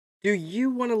Do you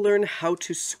want to learn how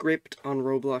to script on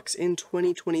Roblox in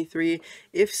 2023?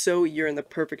 If so, you're in the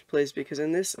perfect place because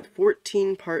in this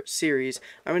 14-part series,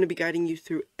 I'm going to be guiding you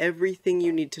through everything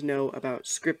you need to know about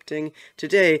scripting.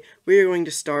 Today, we are going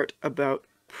to start about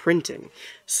printing.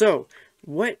 So,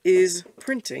 what is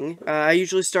printing? I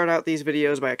usually start out these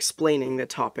videos by explaining the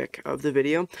topic of the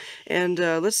video, and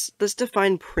let's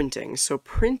define printing. So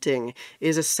printing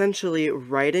is essentially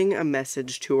writing a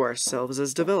message to ourselves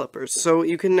as developers. So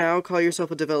you can now call yourself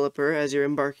a developer as you're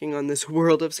embarking on this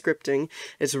world of scripting.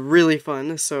 It's really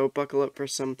fun, so buckle up for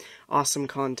some awesome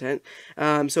content.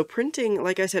 So printing,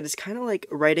 like I said, is kind of like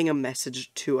writing a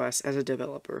message to us as a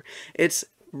developer. It's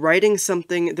writing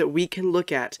something that we can look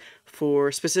at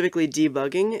for specifically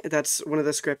debugging. That's one of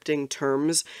the scripting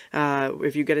terms.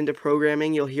 If you get into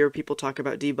programming, you'll hear people talk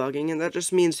about debugging, and that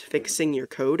just means fixing your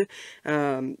code.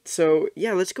 So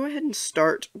yeah, let's go ahead and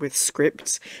start with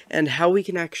scripts and how we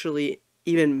can actually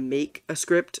even make a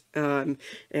script, and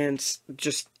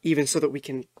just even so that we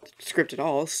can script it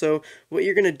all. So what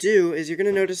you're going to do is you're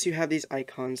going to notice you have these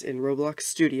icons in Roblox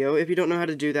Studio. If you don't know how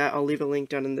to do that, I'll leave a link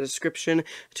down in the description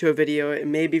to a video. It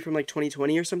may be from like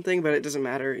 2020 or something, but it doesn't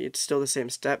matter. It's still the same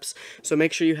steps. So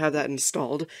make sure you have that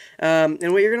installed. And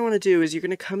what you're going to want to do is you're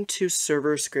going to come to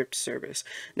Server Script Service.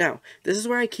 Now, this is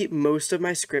where I keep most of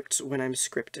my scripts when I'm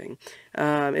scripting.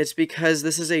 It's because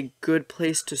this is a good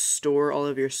place to store all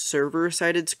of your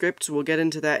server-sided scripts. We'll get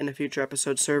into that in a future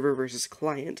episode, server versus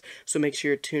client, so make sure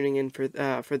you're tuning in for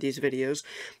these videos.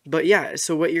 But yeah,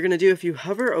 so what you're going to do, if you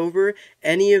hover over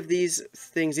any of these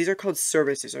things, these are called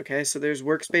services, okay? So there's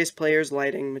workspace, players,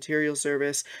 lighting, material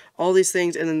service, all these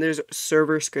things, and then there's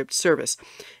server script service.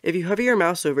 If you hover your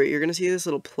mouse over it, you're going to see this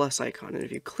little plus icon, and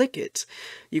if you click it,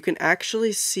 you can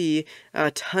actually see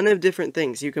a ton of different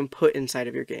things you can put inside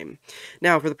of your game.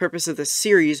 Now, for the purpose of this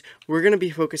series, we're going to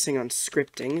be focusing on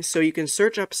scripting, so you can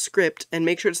search up script and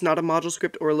make sure it's not a module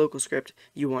script or a local script.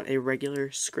 You want a regular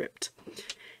script.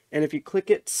 And if you click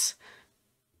it,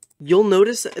 you'll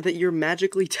notice that you're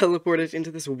magically teleported into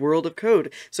this world of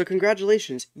code. So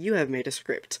congratulations, you have made a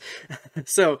script.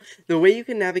 So the way you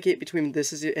can navigate between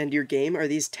this and your game are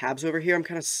these tabs over here. I'm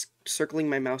kind of circling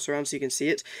my mouse around so you can see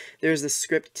it. There's the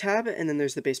script tab, and then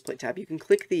there's the base plate tab. You can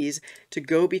click these to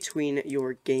go between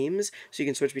your games, so you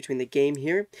can switch between the game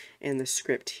here and the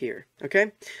script here,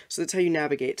 okay? So that's how you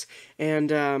navigate.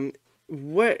 And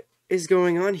what is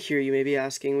going on here, you may be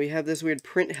asking? We have this weird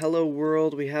print hello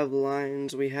world, we have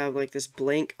lines, we have like this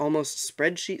blank almost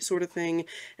spreadsheet sort of thing,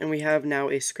 and we have now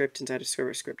a script inside a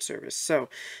server script service. So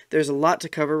there's a lot to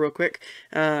cover real quick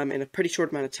in a pretty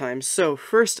short amount of time. So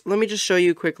first, let me just show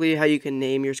you quickly how you can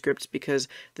name your scripts, because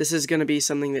this is going to be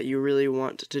something that you really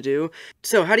want to do.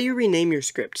 So how do you rename your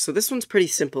script? So this one's pretty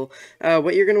simple.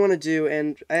 What you're going to want to do,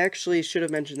 and I actually should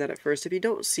have mentioned that at first, if you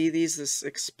don't see this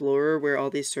explorer where all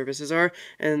these services are,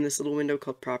 and this little window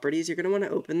called properties, you're going to want to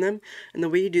open them, and the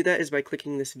way you do that is by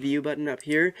clicking this view button up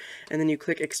here, and then you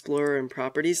click explorer and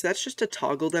properties. That's just to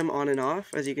toggle them on and off.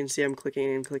 As you can see, I'm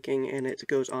clicking and clicking and it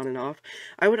goes on and off.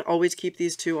 I would always keep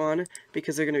these two on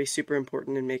because they're going to be super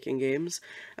important in making games.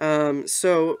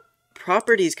 So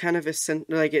properties kind of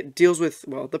like it deals with,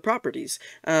 well, the properties.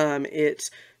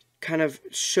 It kind of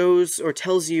shows or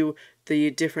tells you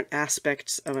the different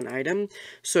aspects of an item.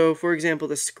 So for example,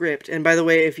 the script, and by the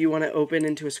way, if you want to open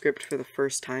into a script for the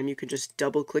first time, you can just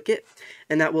double click it,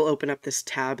 and that will open up this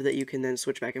tab that you can then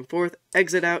switch back and forth,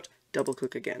 exit out, double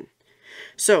click again.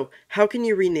 So how can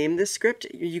you rename this script?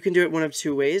 You can do it one of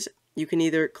two ways. You can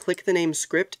either click the name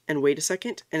script and wait a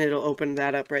second, and it'll open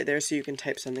that up right there so you can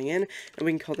type something in, and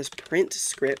we can call this print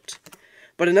script.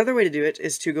 But another way to do it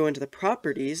is to go into the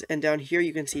properties, and down here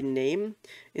you can see name.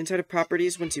 Inside of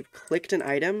properties, once you've clicked an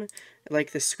item,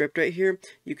 like this script right here,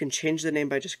 you can change the name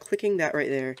by just clicking that right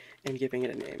there and giving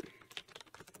it a name.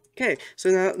 Okay,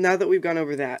 so now that we've gone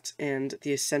over that and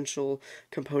the essential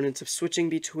components of switching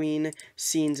between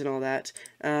scenes and all that,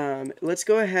 let's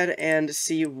go ahead and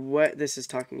see what this is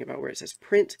talking about, where it says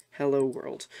print hello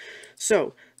world.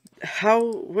 So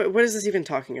what is this even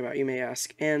talking about, you may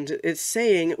ask? And it's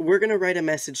saying we're going to write a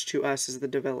message to us as the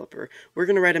developer. We're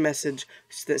going to write a message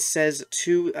that says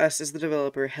to us as the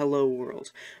developer, hello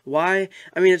world. Why?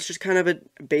 I mean, it's just kind of a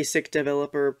basic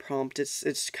developer prompt.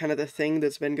 It's kind of the thing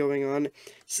that's been going on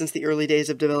since the early days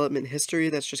of development history.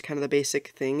 That's just kind of the basic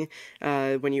thing.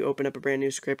 When you open up a brand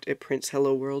new script, it prints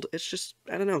hello world. It's just,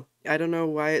 I don't know. I don't know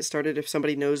why it started. If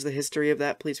somebody knows the history of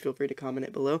that, please feel free to comment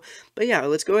it below. But yeah,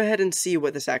 let's go ahead and see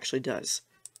what this actually does.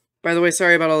 By the way,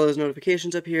 sorry about all those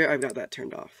notifications up here. I've got that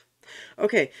turned off.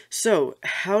 Okay, so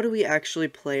how do we actually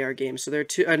play our game? So there are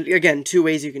two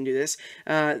ways you can do this.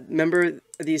 Remember,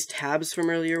 these tabs from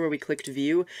earlier where we clicked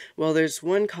view? Well, there's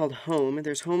one called home.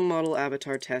 There's home, model,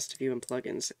 avatar, test, view, and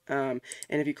plugins. And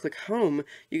if you click home,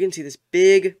 you can see this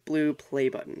big blue play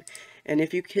button. And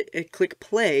if you click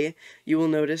play, you will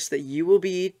notice that you will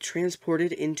be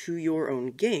transported into your own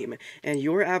game, and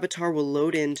your avatar will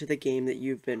load into the game that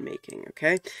you've been making,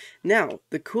 okay? Now,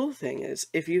 the cool thing is,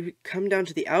 if you come down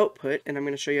to the output, and I'm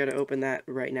going to show you how to open that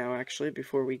right now, actually,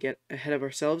 before we get ahead of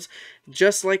ourselves,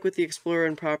 just like with the Explorer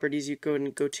and properties, you go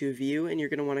to view, and you're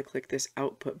going to want to click this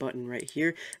output button right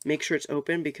here. Make sure it's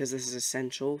open, because this is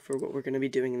essential for what we're going to be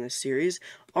doing in this series.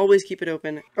 Always keep it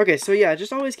open. Okay, so yeah,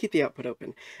 just always keep the output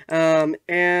open.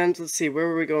 And let's see, where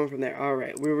were we going from there? All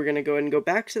right, we were going to go ahead and go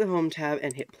back to the home tab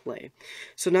and hit play.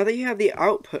 So now that you have the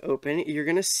output open, you're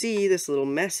going to see this little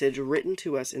message written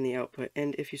to us in the output.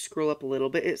 And if you scroll up a little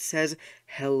bit, it says,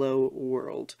 "Hello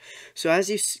World." So as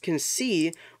you can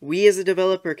see, we as a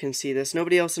developer can see this.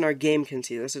 Nobody else in our game can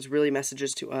see this. It's really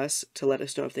messages to us to let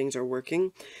us know if things are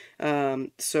working.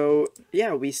 So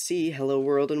yeah, we see "Hello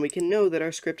World," and we can know that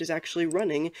our script is actually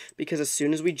running, because as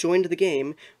soon as we joined the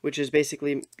game, which is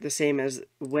basically the same as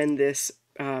when this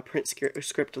print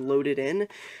script loaded in,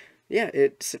 yeah,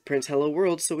 it prints "Hello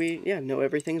World," so we know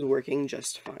everything's working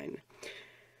just fine.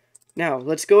 Now,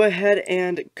 let's go ahead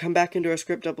and come back into our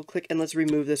script, double click, and let's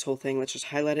remove this whole thing. Let's just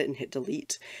highlight it and hit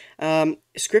delete.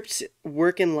 Scripts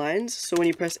work in lines, so when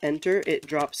you press enter, it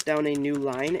drops down a new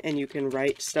line, and you can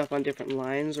write stuff on different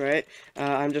lines, right?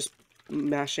 I'm just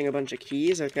mashing a bunch of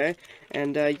keys, okay?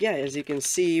 And yeah, as you can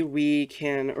see, we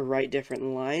can write different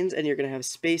lines, and you're going to have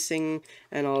spacing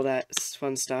and all that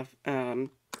fun stuff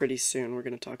pretty soon. We're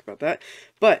going to talk about that.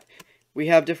 But we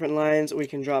have different lines we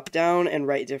can drop down and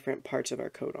write different parts of our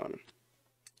code on.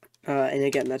 And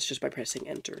again, that's just by pressing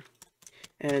enter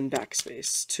and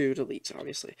backspace to delete,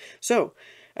 obviously. So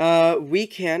we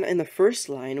can, in the first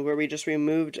line where we just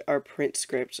removed our print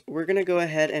script, we're going to go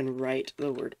ahead and write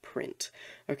the word print.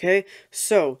 Okay,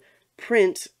 so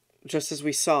print, just as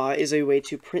we saw, is a way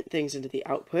to print things into the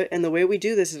output, and the way we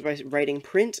do this is by writing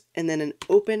print and then an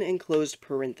open and closed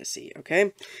parenthesis,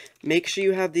 okay? Make sure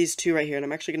you have these two right here, and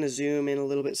I'm actually going to zoom in a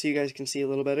little bit so you guys can see a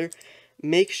little better.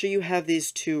 Make sure you have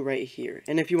these two right here,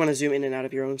 and if you want to zoom in and out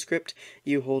of your own script,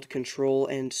 you hold Control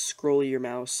and scroll your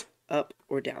mouse up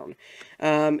or down.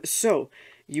 So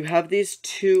you have these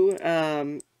two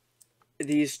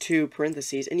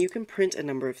parentheses, and you can print a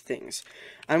number of things.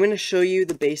 I'm going to show you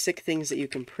the basic things that you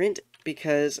can print,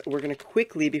 because we're going to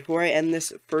quickly, before I end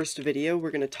this first video, we're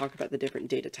going to talk about the different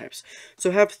data types.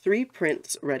 So have 3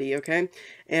 prints ready, okay?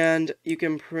 And you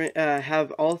can print,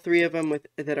 have all 3 of them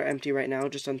that are empty right now,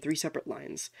 just on 3 separate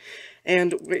lines.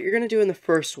 And what you're going to do in the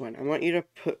first one, I want you to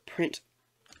put print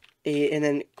and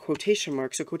then quotation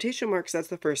marks. So quotation marks, that's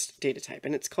the first data type,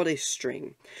 and it's called a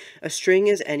string. A string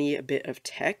is any bit of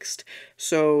text.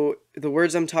 So the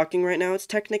words I'm talking right now, it's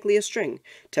technically a string.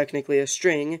 Technically a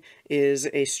string is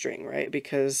a string, right?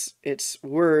 Because it's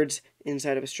words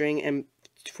inside of a string, and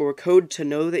for code to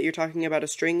know that you're talking about a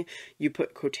string, you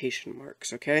put quotation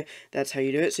marks, okay? That's how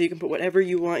you do it. So you can put whatever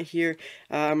you want here.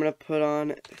 I'm going to put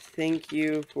on, "Thank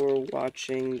you for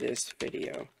watching this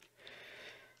video."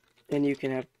 And you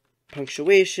can have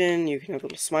punctuation, you can have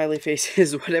little smiley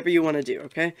faces, whatever you want to do,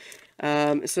 okay?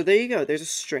 So there you go, there's a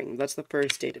string. That's the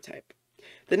first data type.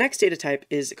 The next data type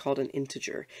is called an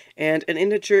integer, and an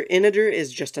integer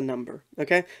is just a number,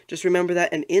 okay? Just remember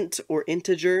that an int or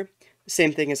integer,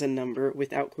 same thing as a number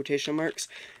without quotation marks.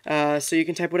 So you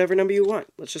can type whatever number you want.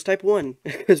 Let's just type 1,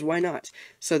 because why not?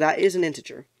 So that is an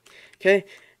integer, okay?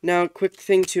 Now, quick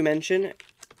thing to mention,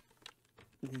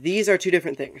 these are 2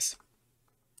 different things.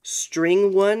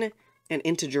 String 1 and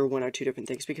integer 1 are 2 different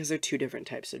things, because they're 2 different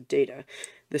types of data.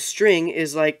 The string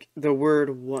is like the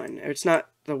word 1. It's not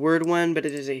the word 1, but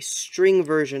it is a string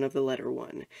version of the letter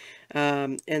 1.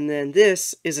 And then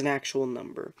this is an actual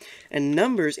number. And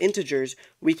numbers, integers,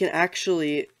 we can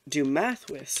actually do math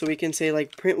with. So we can say,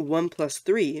 like, print 1 plus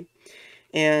 3,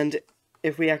 and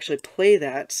if we actually play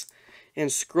that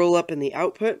and scroll up in the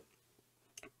output,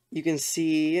 you can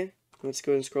see, let's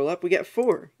go and scroll up, we get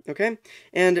 4, okay?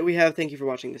 And we have "Thank you for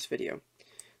watching this video."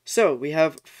 So we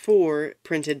have 4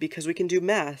 printed because we can do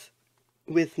math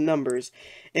with numbers.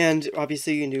 And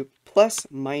obviously you can do plus,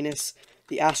 minus,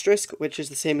 the asterisk, which is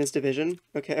the same as division,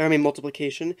 okay? I mean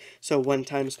multiplication, so 1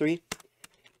 times 3,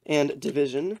 and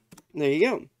division. There you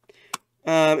go.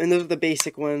 And those are the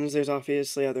basic ones. There's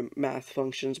obviously other math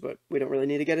functions, but we don't really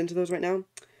need to get into those right now.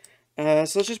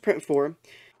 So let's just print 4.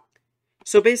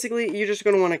 So basically, you're just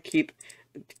going to want to keep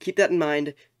that in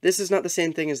mind. This is not the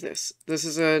same thing as this. This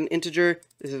is an integer,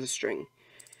 this is a string.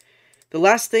 The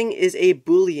last thing is a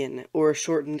Boolean, or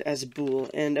shortened as bool,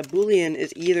 and a Boolean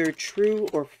is either true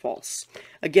or false.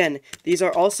 Again, these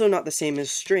are also not the same as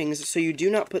strings, so you do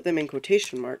not put them in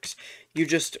quotation marks. You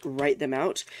just write them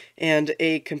out, and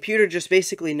a computer just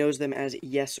basically knows them as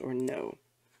yes or no.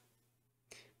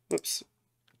 Whoops.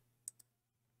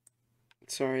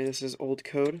 Sorry, this is old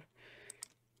code.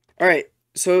 Alright,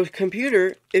 so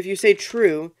computer, if you say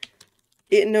true,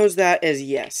 it knows that as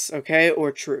yes, okay,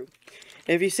 or true.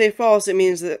 If you say false, it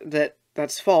means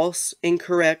that's false,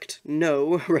 incorrect,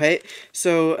 no, right?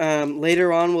 So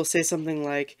later on, we'll say something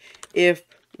like, if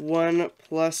 1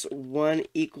 plus 1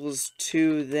 equals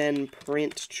 2, then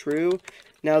print true.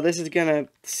 Now, this is going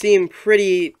to seem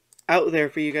pretty out there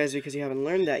for you guys because you haven't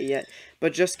learned that yet,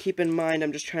 but just keep in mind,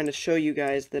 I'm just trying to show you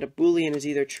guys that a Boolean is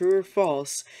either true or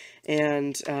false,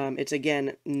 and it's,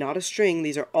 again, not a string.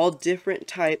 These are all different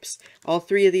types. All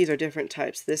three of these are different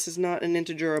types. This is not an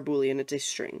integer or a Boolean, it's a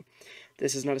string.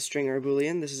 This is not a string or a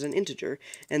Boolean, this is an integer.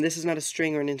 And this is not a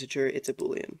string or an integer, it's a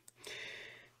Boolean.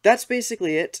 That's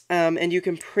basically it, and you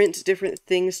can print different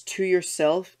things to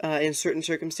yourself in certain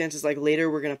circumstances. Like later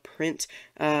we're going to print,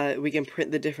 we can print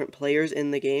the different players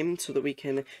in the game so that we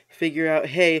can figure out,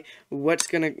 hey, what's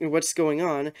going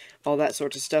on, all that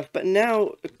sort of stuff. But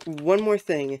now, one more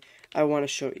thing I want to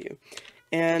show you.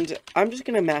 And I'm just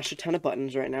going to mash a ton of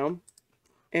buttons right now,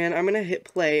 and I'm going to hit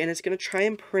play, and it's going to try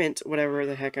and print whatever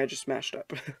the heck I just mashed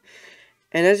up.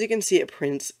 And as you can see, it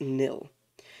prints nil.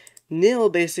 Nil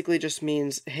basically just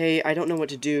means, hey, I don't know what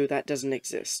to do, that doesn't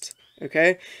exist,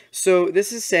 okay? So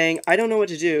this is saying, I don't know what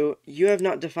to do, you have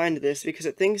not defined this, because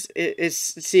it thinks,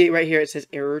 see right here, it says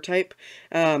error type.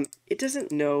 It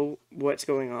doesn't know what's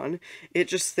going on, it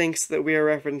just thinks that we are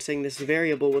referencing this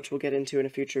variable, which we'll get into in a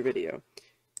future video.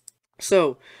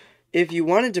 So, if you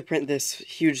wanted to print this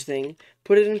huge thing,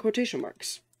 put it in quotation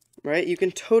marks, right? You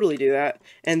can totally do that,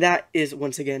 and that is,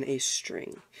 once again, a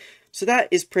string. So that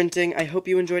is printing. I hope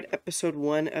you enjoyed episode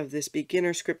 1 of this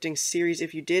beginner scripting series.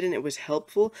 If you did and it was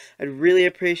helpful, I'd really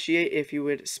appreciate if you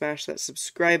would smash that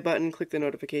subscribe button, click the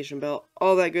notification bell,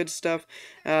 all that good stuff.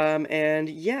 And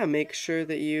yeah, make sure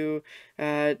that you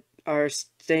are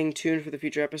staying tuned for the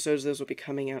future episodes. Those will be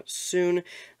coming out soon.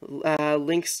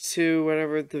 Links to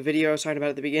whatever the video I was talking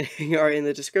about at the beginning are in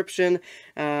the description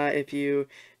if you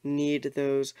need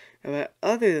those. But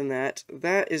other than that,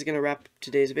 that is going to wrap up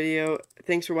today's video.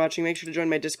 Thanks for watching. Make sure to join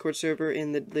my Discord server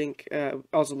in the link,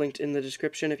 also linked in the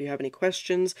description if you have any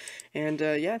questions. And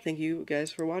yeah, thank you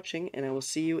guys for watching, and I will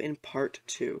see you in part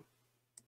 2.